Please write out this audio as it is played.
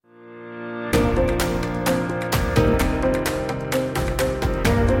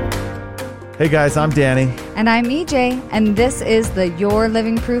Hey guys, I'm Danny. And I'm EJ, and this is the Your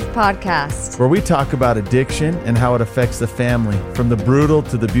Living Proof podcast, where we talk about addiction and how it affects the family, from the brutal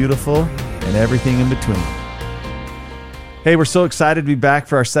to the beautiful and everything in between. Hey, we're so excited to be back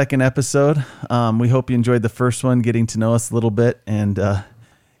for our second episode. We hope you enjoyed the first one, getting to know us a little bit, and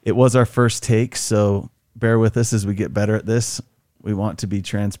it was our first take, so bear with us as we get better at this. We want to be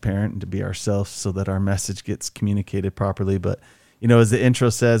transparent and to be ourselves so that our message gets communicated properly, but you know, as the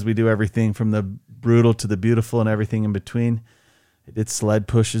intro says, we do everything from the brutal to the beautiful and everything in between. I did sled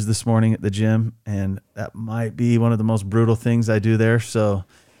pushes this morning at the gym, and that might be one of the most brutal things I do there. So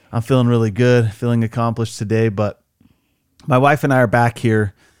I'm feeling really good, feeling accomplished today. But my wife and I are back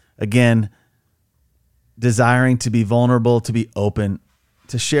here again, desiring to be vulnerable, to be open,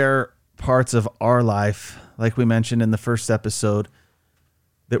 to share parts of our life, like we mentioned in the first episode,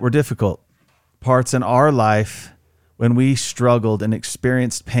 that were difficult. Parts in our life when we struggled and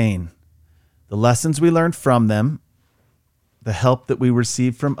experienced pain, the lessons we learned from them, the help that we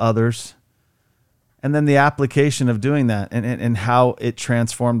received from others, and then the application of doing that and how it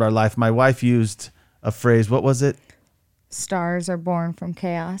transformed our life. My wife used a phrase, what was it? Stars are born from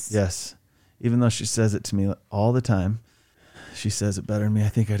chaos. Yes. Even though she says it to me all the time, she says it better than me. I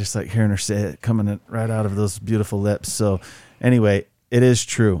think I just like hearing her say it coming right out of those beautiful lips. So anyway, it is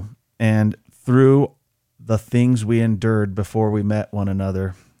true. And through the things we endured before we met one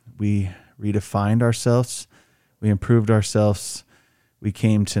another, we redefined ourselves, we improved ourselves, we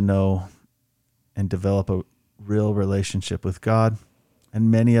came to know and develop a real relationship with God,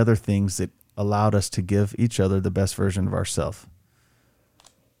 and many other things that allowed us to give each other the best version of ourselves.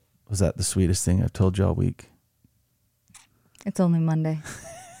 Was that the sweetest thing I've told you all week? It's only Monday.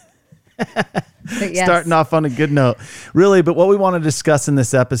 But yes. Starting off on a good note. Really, but what we want to discuss in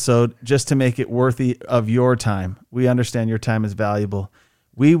this episode, just to make it worthy of your time, we understand your time is valuable.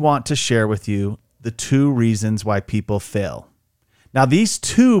 We want to share with you the 2 reasons why people fail. Now, these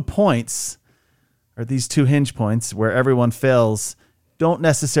 2 points, or these 2 hinge points where everyone fails, don't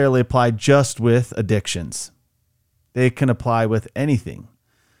necessarily apply just with addictions. They can apply with anything,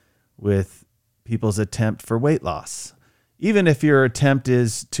 with people's attempt for weight loss. Even if your attempt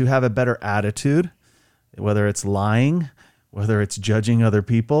is to have a better attitude, whether it's lying, whether it's judging other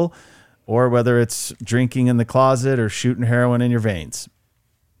people, or whether it's drinking in the closet or shooting heroin in your veins.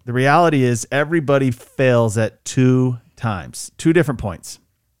 The reality is everybody fails at 2 times, 2 different points.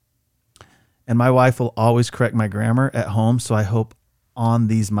 And my wife will always correct my grammar at home, so I hope on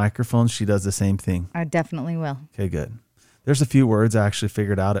these microphones she does the same thing. I definitely will. Okay, good. There's a few words I actually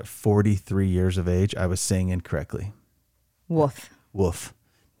figured out at 43 years of age I was saying incorrectly. Woof.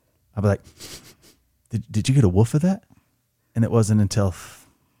 I'll be like, did you get a woof of that? And it wasn't until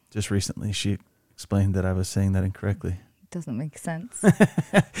just recently she explained that I was saying that incorrectly. It doesn't make sense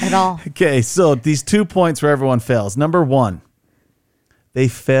at all. Okay, so these 2 points where everyone fails. Number 1, they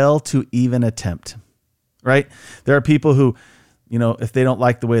fail to even attempt, right? There are people who, you know, if they don't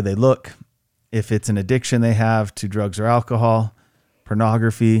like the way they look, if it's an addiction they have to drugs or alcohol,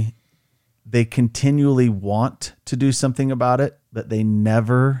 pornography, they continually want to do something about it, but they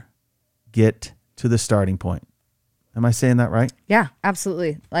never get to the starting point. Am I saying that right? Yeah,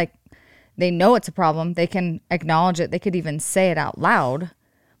 absolutely. Like, they know it's a problem. They can acknowledge it. They could even say it out loud,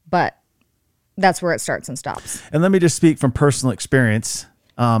 but that's where it starts and stops. And let me just speak from personal experience,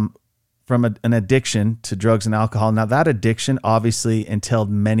 from an addiction to drugs and alcohol. Now, that addiction obviously entailed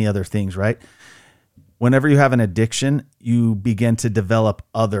many other things, right? Whenever you have an addiction, you begin to develop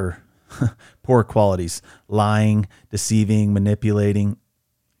other poor qualities, lying, deceiving, manipulating.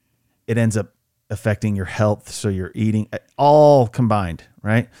 It ends up affecting your health. So you're eating all combined,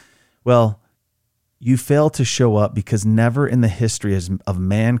 right? Well, you fail to show up because never in the history of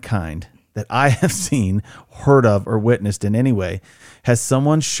mankind that I have seen, heard of, or witnessed in any way, has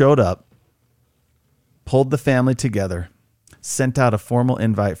someone showed up, pulled the family together, sent out a formal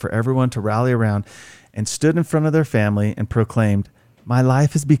invite for everyone to rally around, and stood in front of their family and proclaimed, "My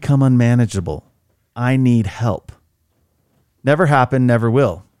life has become unmanageable. I need help." Never happened, never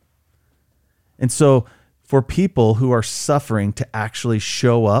will. And so for people who are suffering to actually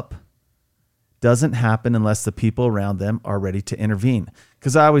show up doesn't happen unless the people around them are ready to intervene.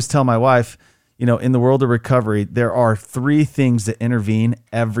 Because I always tell my wife, you know, in the world of recovery, there are 3 things that intervene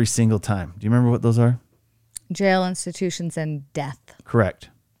every single time. Do you remember what those are? Jail, institutions, and death. Correct.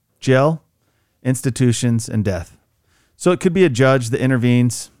 Jail, institutions, and death. So it could be a judge that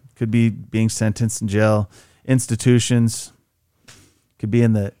intervenes, could be being sentenced in jail, institutions, could be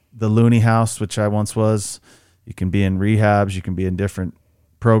in the loony house, which I once was. You can be in rehabs, you can be in different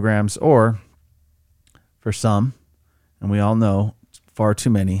programs, or for some, and we all know far too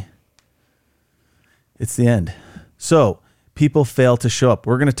many, It's the end. So people fail to show up.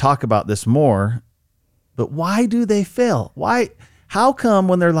 We're going to talk about this more, but why do they fail? How come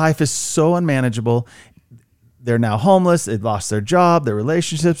when their life is so unmanageable, they're now homeless, they've lost their job, their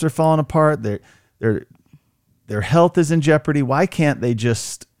relationships are falling apart, their health is in jeopardy? Why can't they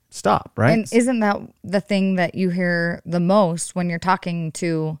just stop, right? And isn't that the thing that you hear the most when you're talking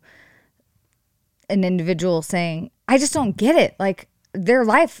to an individual saying, I just don't get it. Like, their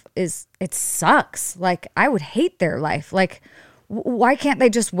life it sucks. Like, I would hate their life. Like, why can't they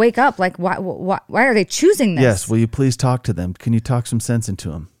just wake up? Like, why are they choosing this? Yes. Will you please talk to them? Can you talk some sense into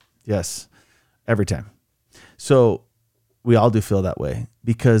them? Yes. Every time. So we all do feel that way,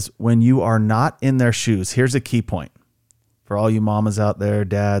 because when you are not in their shoes, here's a key point for all you mamas out there,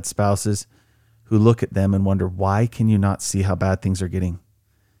 dads, spouses, who look at them and wonder, why can you not see how bad things are getting?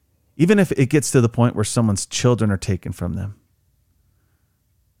 Even if it gets to the point where someone's children are taken from them,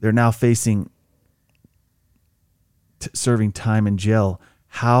 they're now facing serving time in jail.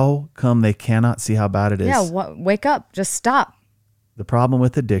 How come they cannot see how bad it is? Yeah, wake up. Just stop. The problem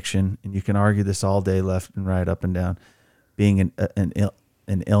with addiction, and you can argue this all day, left and right, up and down, being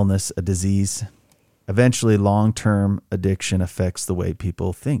an illness, a disease, eventually long-term addiction affects the way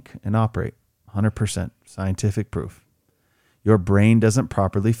people think and operate. 100% scientific proof. Your brain doesn't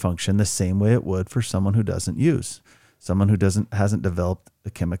properly function the same way it would for someone who doesn't use, someone who hasn't developed a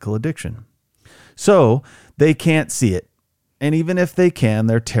chemical addiction. So they can't see it. And even if they can,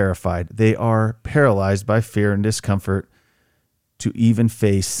 they're terrified. They are paralyzed by fear and discomfort to even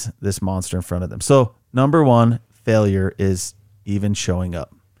face this monster in front of them. So number one, failure is even showing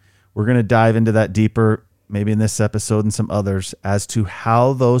up. We're going to dive into that deeper, maybe in this episode and some others, as to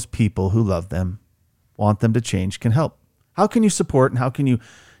how those people who love them, want them to change, can help. How can you support and how can you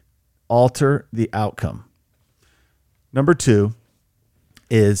alter the outcome? Number two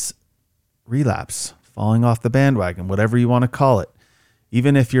is relapse, falling off the bandwagon, whatever you want to call it.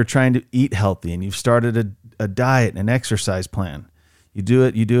 Even if you're trying to eat healthy and you've started a diet and an exercise plan, you do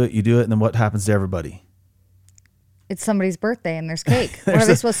it, and then what happens to everybody? It's somebody's birthday and there's cake. What are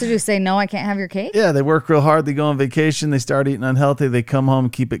they supposed to do? Say, no, I can't have your cake? Yeah, they work real hard. They go on vacation. They start eating unhealthy. They come home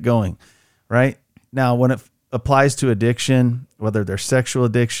and keep it going, right? Now, when it applies to addiction, whether they're sexual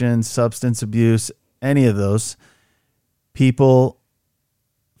addiction, substance abuse, any of those, people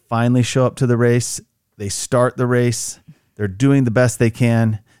finally show up to the race. They start the race. They're doing the best they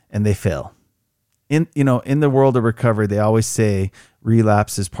can, and they fail. In the world of recovery, they always say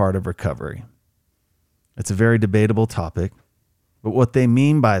relapse is part of recovery. It's a very debatable topic, but what they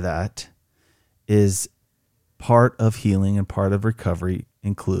mean by that is part of healing and part of recovery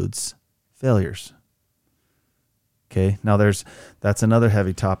includes failures. Okay, now that's another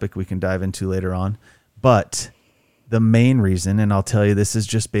heavy topic we can dive into later on, but the main reason, and I'll tell you, this is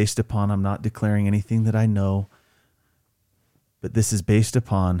just based upon, I'm not declaring anything that I know, but this is based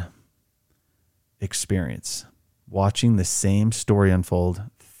upon experience, watching the same story unfold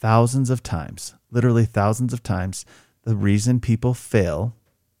thousands of times, literally thousands of times. The reason people fail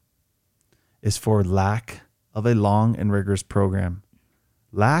is for lack of a long and rigorous program,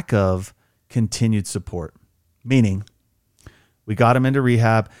 lack of continued support. Meaning, we got them into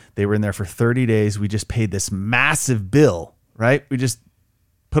rehab. They were in there for 30 days. We just paid this massive bill, right? We just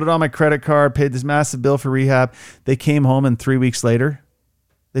put it on my credit card, paid this massive bill for rehab. They came home, and 3 weeks later,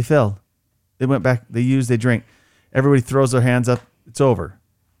 they failed. They went back, they used, they drank. Everybody throws their hands up. It's over.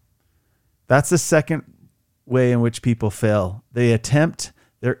 That's the second way in which people fail. They attempt,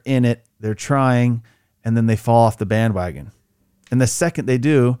 they're in it, they're trying, and then they fall off the bandwagon. And the second they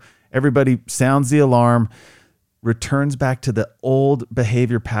do, everybody sounds the alarm, returns back to the old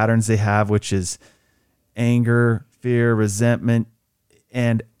behavior patterns they have, which is anger, fear, resentment,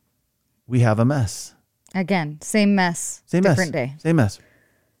 and we have a mess. Again, same mess, different day. Same mess.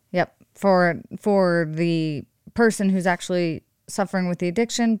 Yep. For the person who's actually suffering with the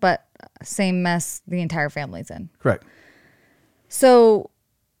addiction, but same mess the entire family's in. Correct. So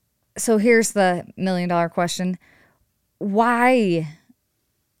here's the $1 million question. Why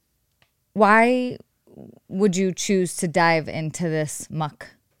would you choose to dive into this muck,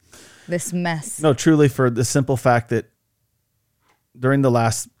 this mess? No, truly, for the simple fact that during the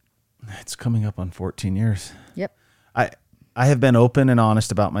last, it's coming up on 14 years. Yep. I have been open and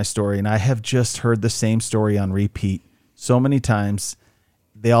honest about my story, and I have just heard the same story on repeat so many times.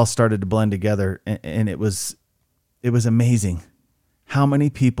 They all started to blend together, and it was amazing how many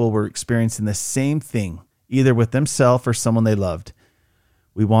people were experiencing the same thing, either with themselves or someone they loved.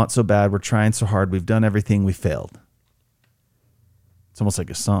 We want so bad. We're trying so hard. We've done everything. We failed. It's almost like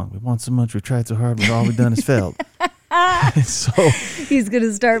a song. We want so much. We've tried so hard. All we've done is failed. So He's going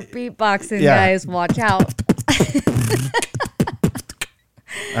to start beatboxing, Yeah. guys. Watch out.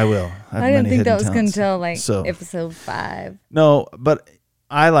 I will. I didn't think that was going until like So- episode 5. No, but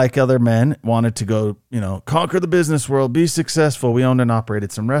I, like other men, wanted to go, conquer the business world, be successful. We owned and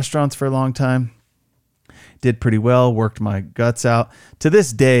operated some restaurants for a long time. Did pretty well, worked my guts out. To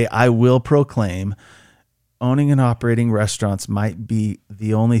this day, I will proclaim owning and operating restaurants might be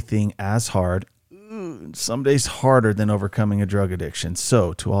the only thing as hard, some days harder than overcoming a drug addiction.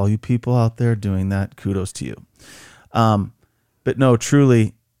 So to all you people out there doing that, kudos to you. But no,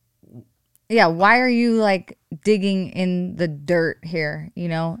 truly, Yeah, why are you like digging in the dirt here,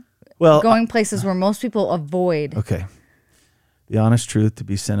 well, going places where most people avoid. okay. The honest truth, to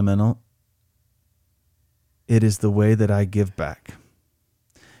be sentimental, it is the way that I give back.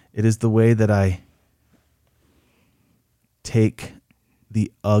 It is the way that I take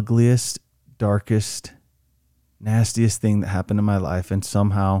the ugliest, darkest, nastiest thing that happened in my life and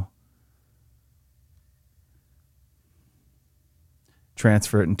somehow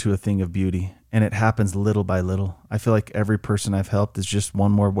transfer it into a thing of beauty. And it happens little by little. I feel like every person I've helped is just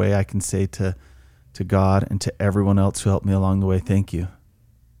one more way I can say to God and to everyone else who helped me along the way, thank you.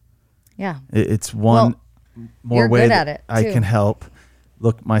 Yeah. It's one more you're way good that at it, I too. can help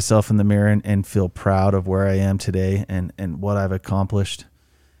look myself in the mirror and feel proud of where I am today and what I've accomplished.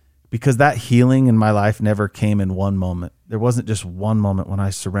 Because that healing in my life never came in one moment. There wasn't just one moment when I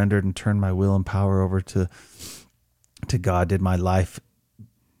surrendered and turned my will and power over to God, did my life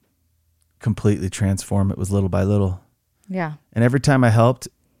completely transform. It was little by little. Yeah. And every time I helped,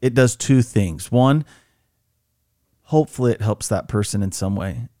 it does two things. One, hopefully it helps that person in some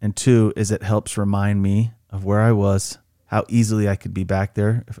way. And two is it helps remind me of where I was, how easily I could be back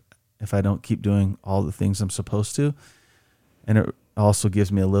there if I don't keep doing all the things I'm supposed to. And it also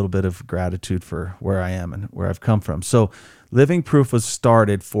gives me a little bit of gratitude for where I am and where I've come from. So Living Proof was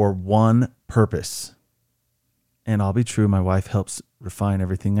started for one purpose. And I'll be true, my wife helps refine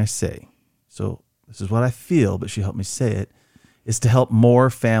everything I say. So this is what I feel, but she helped me say it, is to help more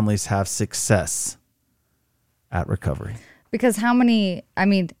families have success at recovery. Because how many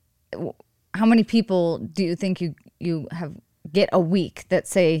people do you think you have get a week that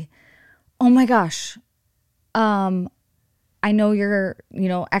say, "Oh my gosh, I know you're,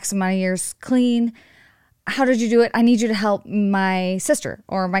 X amount of years clean. How did you do it? I need you to help my sister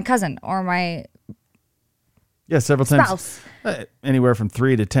or my cousin or my Yeah, several spouse." times, anywhere from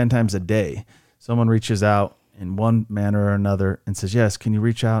 3 to 10 times a day, someone reaches out in one manner or another and says, yes, can you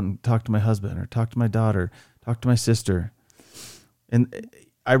reach out and talk to my husband or talk to my daughter, talk to my sister? And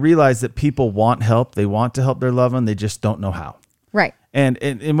I realize that people want help. They want to help their loved one. They just don't know how. Right. And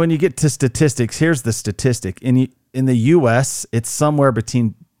when you get to statistics, here's the statistic. In the U.S., it's somewhere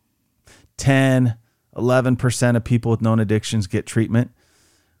between 10, 11% of people with known addictions get treatment.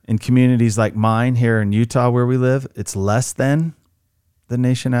 In communities like mine here in Utah where we live, it's less than the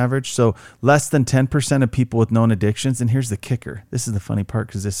nation average. So less than 10% of people with known addictions. And here's the kicker. This is the funny part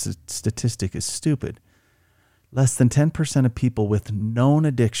because this statistic is stupid. Less than 10% of people with known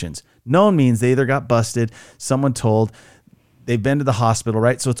addictions. Known means they either got busted, someone told, they've been to the hospital,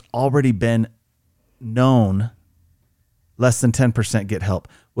 right? So it's already been known. Less than 10% get help.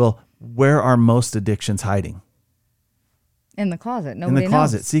 Well, where are most addictions hiding? In the closet. In Nobody the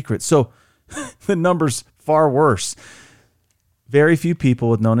closet, knows. secret. So the number's far worse. Very few people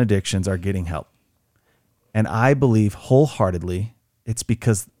with known addictions are getting help. And I believe wholeheartedly it's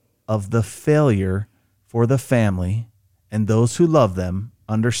because of the failure for the family and those who love them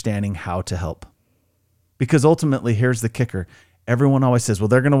understanding how to help. Because ultimately, here's the kicker. Everyone always says, well,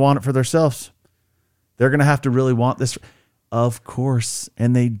 they're going to want it for themselves. They're going to have to really want this. Of course,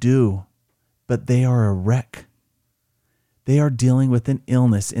 and they do. But they are a wreck. They are dealing with an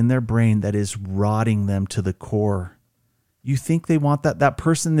illness in their brain that is rotting them to the core. You think they want that? That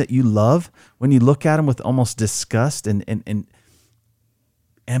person that you love, when you look at them with almost disgust and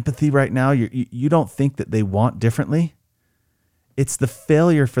empathy right now, you don't think that they want differently? It's the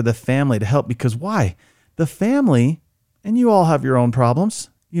failure for the family to help. Because why? The family, and you all have your own problems,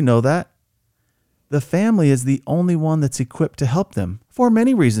 you know that. The family is the only one that's equipped to help them for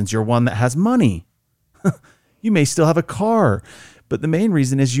many reasons. You're one that has money. You may still have a car, but the main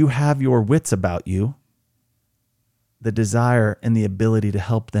reason is you have your wits about you, the desire and the ability to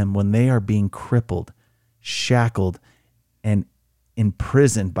help them when they are being crippled, shackled, and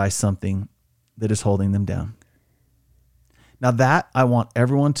imprisoned by something that is holding them down. Now that I want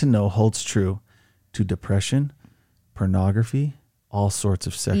everyone to know holds true to depression, pornography, all sorts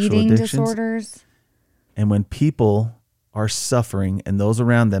of sexual Eating addictions. disorders. And when people are suffering and those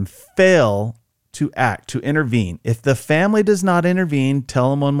around them fail to act, to intervene. If the family does not intervene,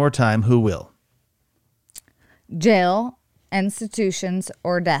 tell them one more time, who will? Jail, institutions,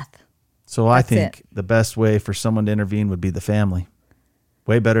 or death. So I think the best way for someone to intervene would be the family.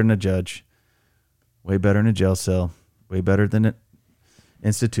 Way better than a judge, way better than a jail cell, way better than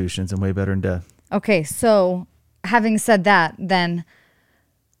institutions, and way better than death. Okay, so having said that, then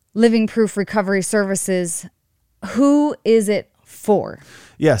Living Proof Recovery Services, who is it for?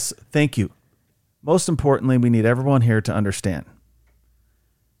 Yes, thank you. Most importantly, we need everyone here to understand.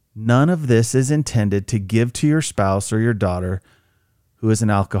 None of this is intended to give to your spouse or your daughter who is an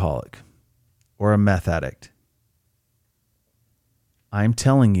alcoholic or a meth addict. I'm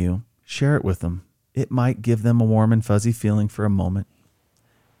telling you, share it with them. It might give them a warm and fuzzy feeling for a moment.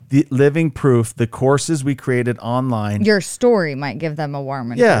 The Living Proof, the courses we created online. Your story might give them a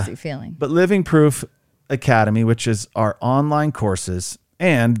warm and fuzzy feeling. But Living Proof Academy, which is our online courses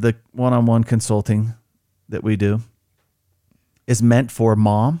and the one-on-one consulting that we do, is meant for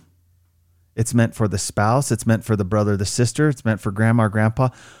mom. It's meant for the spouse. It's meant for the brother, the sister. It's meant for grandma or grandpa.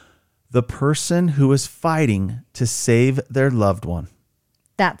 The person who is fighting to save their loved one.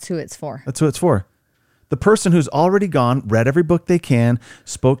 That's who it's for. That's who it's for. The person who's already gone, read every book they can,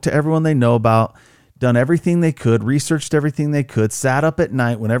 spoke to everyone they know about, done everything they could, researched everything they could, sat up at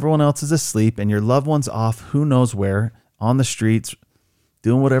night when everyone else is asleep and your loved one's off who knows where, on the streets,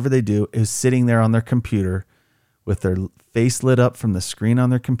 doing whatever they do, is sitting there on their computer with their face lit up from the screen on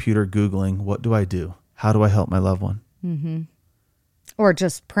their computer, Googling, what do I do? How do I help my loved one? Mm-hmm. Or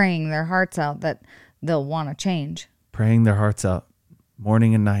just praying their hearts out that they'll want to change. Praying their hearts out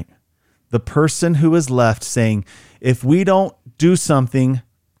morning and night. The person who is left saying, if we don't do something,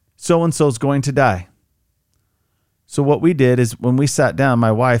 so-and-so is going to die. So what we did is when we sat down,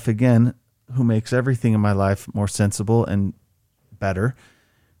 my wife, again, who makes everything in my life more sensible and better,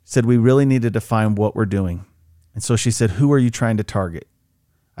 said we really need to define what we're doing. And so she said, who are you trying to target?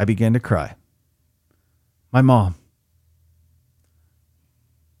 I began to cry. My mom.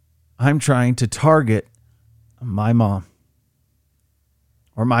 I'm trying to target my mom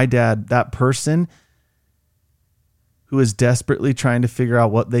or my dad, that person who is desperately trying to figure out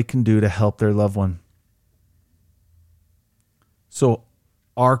what they can do to help their loved one. So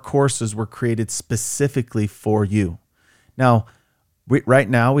our courses were created specifically for you. Now, right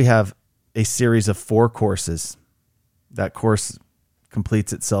now we have a series of 4 courses. That course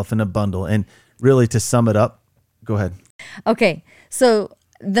completes itself in a bundle. And really, to sum it up, go ahead. Okay, so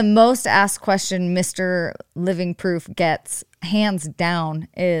the most asked question Mr. Living Proof gets, hands down,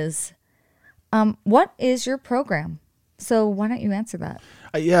 is, what is your program? So why don't you answer that?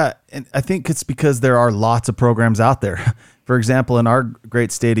 Yeah, and I think it's because there are lots of programs out there. For example, in our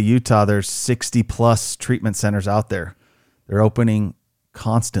great state of Utah, there's 60 plus treatment centers out there. They're opening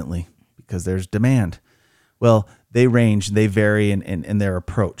constantly because there's demand. Well, they range, they vary in their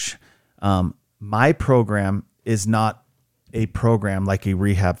approach. My program is not a program like a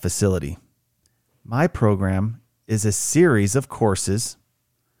rehab facility. My program is a series of courses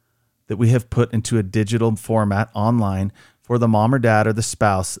that we have put into a digital format online for the mom or dad or the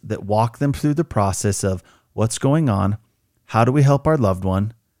spouse that walk them through the process of what's going on, how do we help our loved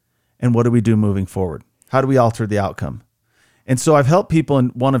one, and what do we do moving forward? How do we alter the outcome? And so I've helped people in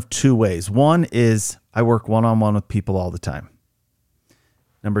one of 2 ways. One is I work one-on-one with people all the time.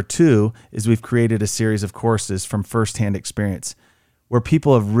 Number 2 is we've created a series of courses from firsthand experience where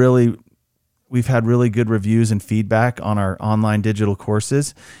people have we've had really good reviews and feedback on our online digital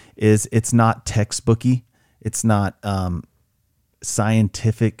courses. It's not textbooky. It's not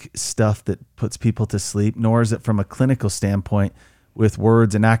scientific stuff that puts people to sleep, nor is it from a clinical standpoint with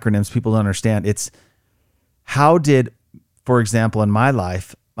words and acronyms people don't understand. It's how did, for example, in my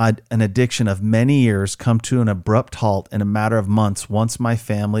life, an addiction of many years come to an abrupt halt in a matter of months once my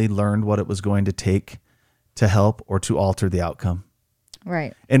family learned what it was going to take to help or to alter the outcome.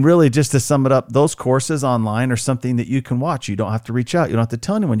 Right. And really, just to sum it up, those courses online are something that you can watch. You don't have to reach out. You don't have to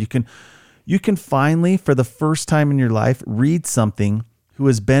tell anyone. You can finally, for the first time in your life, read something who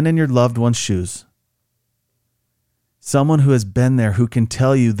has been in your loved one's shoes. Someone who has been there, who can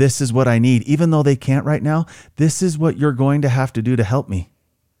tell you, this is what I need. Even though they can't right now, this is what you're going to have to do to help me.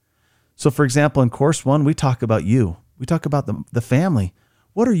 So for example, in course 1, we talk about you. We talk about the family.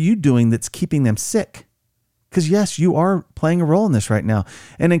 What are you doing that's keeping them sick? Because yes, you are playing a role in this right now.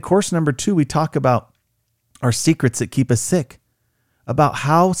 And in course number 2, we talk about our secrets that keep us sick, about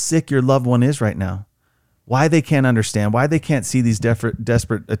how sick your loved one is right now, why they can't understand, why they can't see these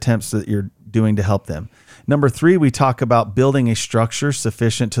desperate attempts that you're doing to help them. Number 3, we talk about building a structure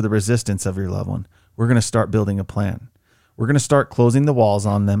sufficient to the resistance of your loved one. We're going to start building a plan. We're going to start closing the walls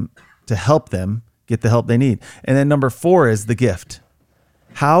on them to help them get the help they need. And then number 4 is the gift.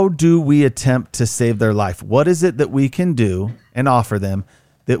 How do we attempt to save their life? What is it that we can do and offer them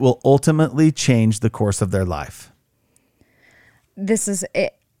that will ultimately change the course of their life? This is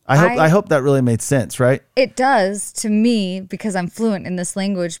it. I hope that really made sense, right? It does to me because I'm fluent in this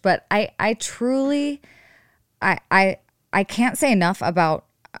language, but I truly, I can't say enough about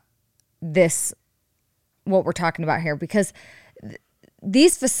this, what we're talking about here, because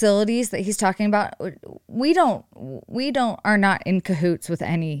these facilities that he's talking about, we are not in cahoots with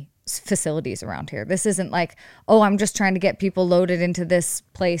any facilities around here. This isn't like, oh, I'm just trying to get people loaded into this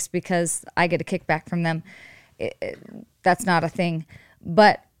place because I get a kickback from them. That's not a thing.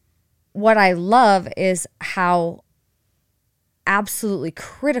 But what I love is how absolutely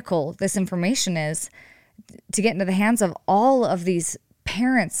critical this information is to get into the hands of all of these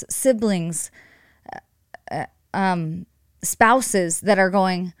parents, siblings, spouses that are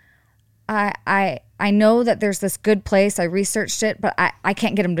going, I know that there's this good place. I researched it, but I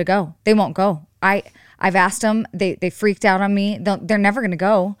can't get them to go. They won't go. I've asked them. They freaked out on me. They're never going to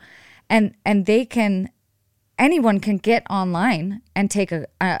go. And anyone can get online and take a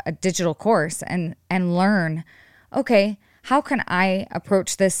digital course and learn, okay, how can I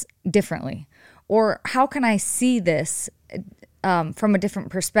approach this differently? Or how can I see this from a different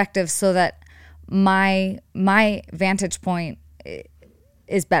perspective so that my vantage point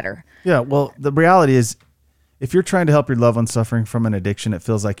is better? Yeah, well, the reality is if you're trying to help your loved one suffering from an addiction, it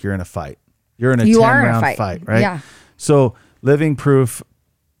feels like you're in a fight. You're in a 10-round fight, right? Yeah. So Living Proof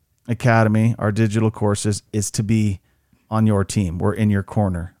Academy, our digital courses, is to be on your team. We're in your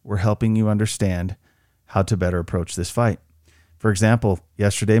corner. We're helping you understand how to better approach this fight. For example,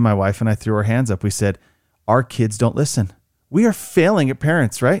 yesterday, my wife and I threw our hands up. We said, our kids don't listen. We are failing at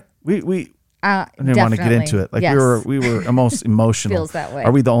parents, right? I didn't want to get into it. Like, yes. we were almost emotional. Feels that way.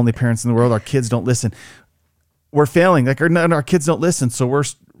 Are we the only parents in the world? Our kids don't listen. We're failing. Like, our kids don't listen. So we're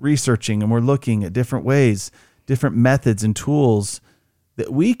researching and we're looking at different ways, different methods and tools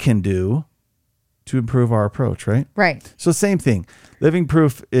that we can do to improve our approach, right? Right. So same thing. Living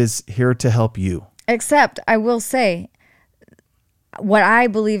Proof is here to help you. Except I will say what I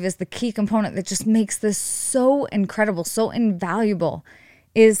believe is the key component that just makes this so incredible, so invaluable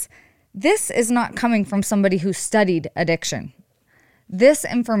is this is not coming from somebody who studied addiction. This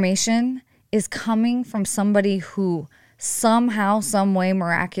information is coming from somebody who somehow, some way,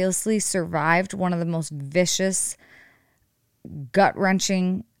 miraculously survived one of the most vicious,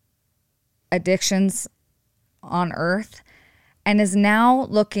 gut-wrenching addictions on earth and is now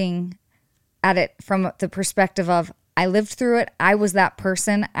looking at it from the perspective of, I lived through it. I was that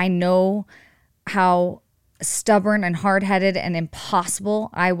person. I know how stubborn and hard-headed and impossible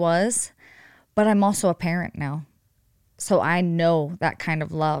I was, but I'm also a parent now. So I know that kind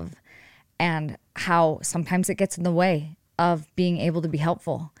of love and how sometimes it gets in the way of being able to be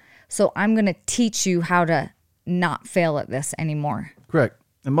helpful. So I'm going to teach you how to not fail at this anymore. Correct.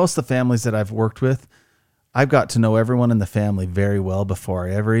 And most of the families that I've worked with, I've got to know everyone in the family very well before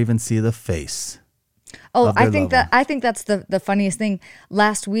I ever even see the face. Oh, I think that's the funniest thing.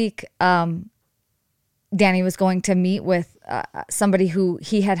 Last week, Danny was going to meet with somebody who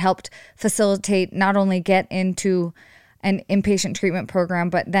he had helped facilitate, not only get into an inpatient treatment program,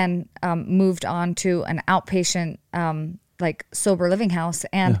 but then moved on to an outpatient like sober living house.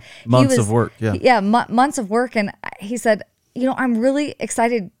 And months of work. Months of work. And he said, I'm really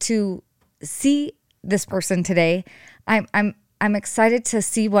excited to see this person today. I'm excited to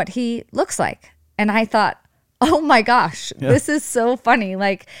see what he looks like. And I thought, oh my gosh, this is so funny.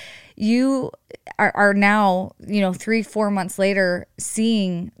 Like, you are now, 3-4 months later,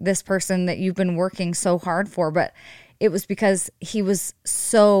 seeing this person that you've been working so hard for. But it was because he was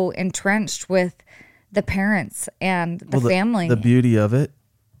so entrenched with the parents and the family. The beauty of it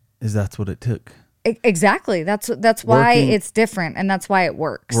is that's what it took. Exactly. That's why it's different, and that's why it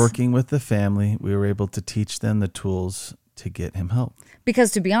works. Working with the family, we were able to teach them the tools to get him help.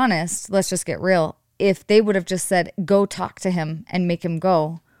 Because to be honest, let's just get real. If they would have just said, go talk to him and make him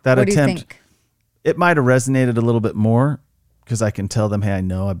go, what do you think? It might have resonated a little bit more because I can tell them, hey, I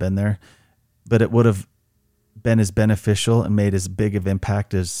know, I've been there. But it would have been as beneficial and made as big of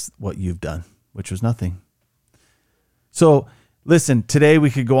impact as what you've done, which was nothing. So listen, today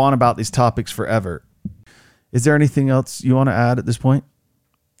we could go on about these topics forever. Is there anything else you want to add at this point?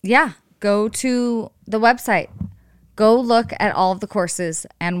 Yeah. Go to the website. Go look at all of the courses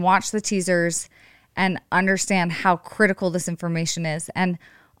and watch the teasers and understand how critical this information is. And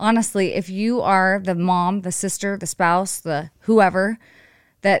honestly, if you are the mom, the sister, the spouse, the whoever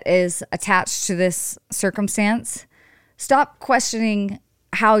that is attached to this circumstance, stop questioning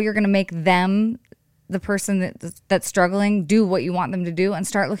how you're going to make them, the person that's struggling, do what you want them to do, and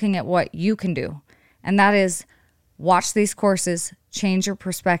start looking at what you can do. And that is watch these courses, change your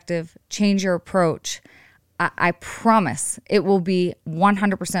perspective, change your approach. I promise it will be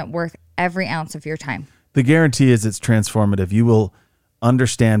 100% worth every ounce of your time. The guarantee is it's transformative. You will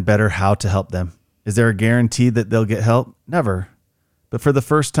understand better how to help them. Is there a guarantee that they'll get help? Never. But for the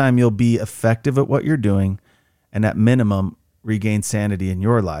first time, you'll be effective at what you're doing, and at minimum, regain sanity in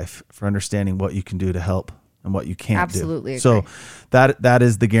your life for understanding what you can do to help and what you can't Absolutely do. agree. So that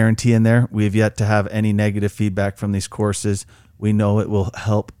is the guarantee in there. We have yet to have any negative feedback from these courses. We know it will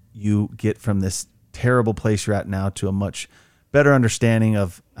help you get from this terrible place you're at now to a much better understanding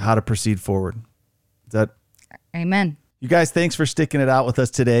of how to proceed forward. Is that? Amen. You guys, thanks for sticking it out with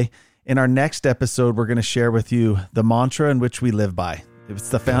us today. In our next episode, we're going to share with you the mantra in which we live by. It's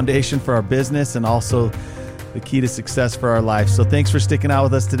the foundation for our business and also the key to success for our life. So thanks for sticking out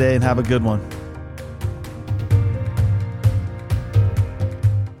with us today, and have a good one.